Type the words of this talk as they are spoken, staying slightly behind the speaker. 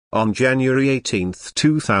On January 18,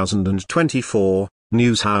 2024,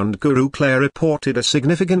 newshound Guru Claire reported a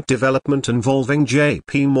significant development involving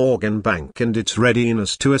JPMorgan Bank and its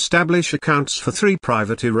readiness to establish accounts for 3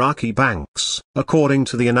 private Iraqi banks. According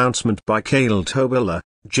to the announcement by Khaled Tobilla,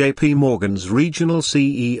 JPMorgan's regional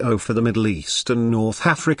CEO for the Middle East and North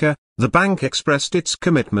Africa, the bank expressed its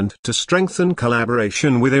commitment to strengthen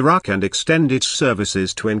collaboration with Iraq and extend its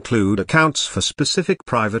services to include accounts for specific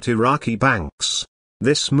private Iraqi banks.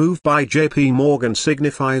 This move by JPMorgan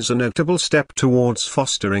signifies a notable step towards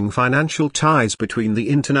fostering financial ties between the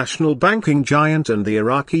international banking giant and the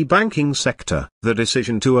Iraqi banking sector. The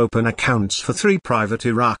decision to open accounts for 3 private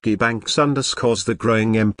Iraqi banks underscores the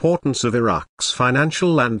growing importance of Iraq's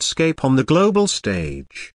financial landscape on the global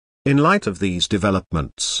stage. In light of these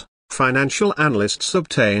developments, financial analyst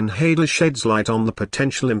Subtain Haider sheds light on the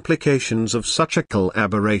potential implications of such a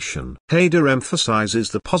collaboration. Haider emphasizes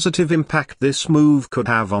the positive impact this move could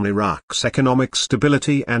have on Iraq's economic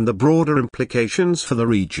stability and the broader implications for the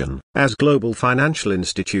region. As global financial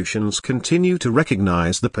institutions continue to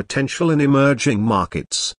recognize the potential in emerging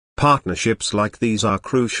markets, partnerships like these are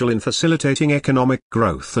crucial in facilitating economic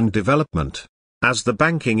growth and development. As the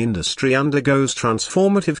banking industry undergoes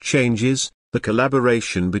transformative changes, the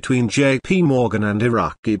collaboration between JPMorgan and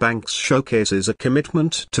Iraqi Banks showcases a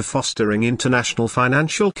commitment to fostering international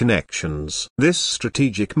financial connections. This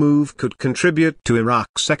strategic move could contribute to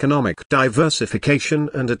Iraq's economic diversification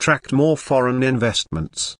and attract more foreign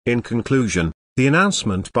investments. In conclusion, the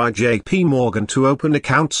announcement by JPMorgan to open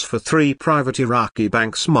accounts for 3 private Iraqi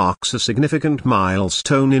banks marks a significant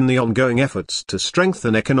milestone in the ongoing efforts to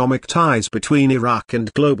strengthen economic ties between Iraq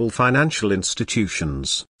and global financial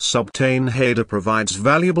institutions. Subtain Haider provides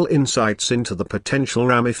valuable insights into the potential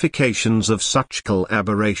ramifications of such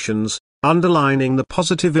collaborations, underlining the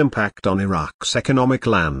positive impact on Iraq's economic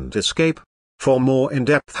landscape. For more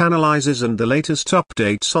in-depth analyses and the latest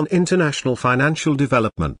updates on international financial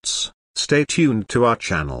developments, stay tuned to our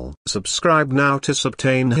channel. Subscribe now to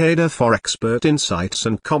Subtain Haider for expert insights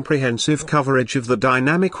and comprehensive coverage of the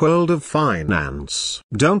dynamic world of finance.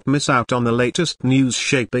 Don't miss out on the latest news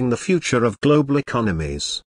shaping the future of global economies.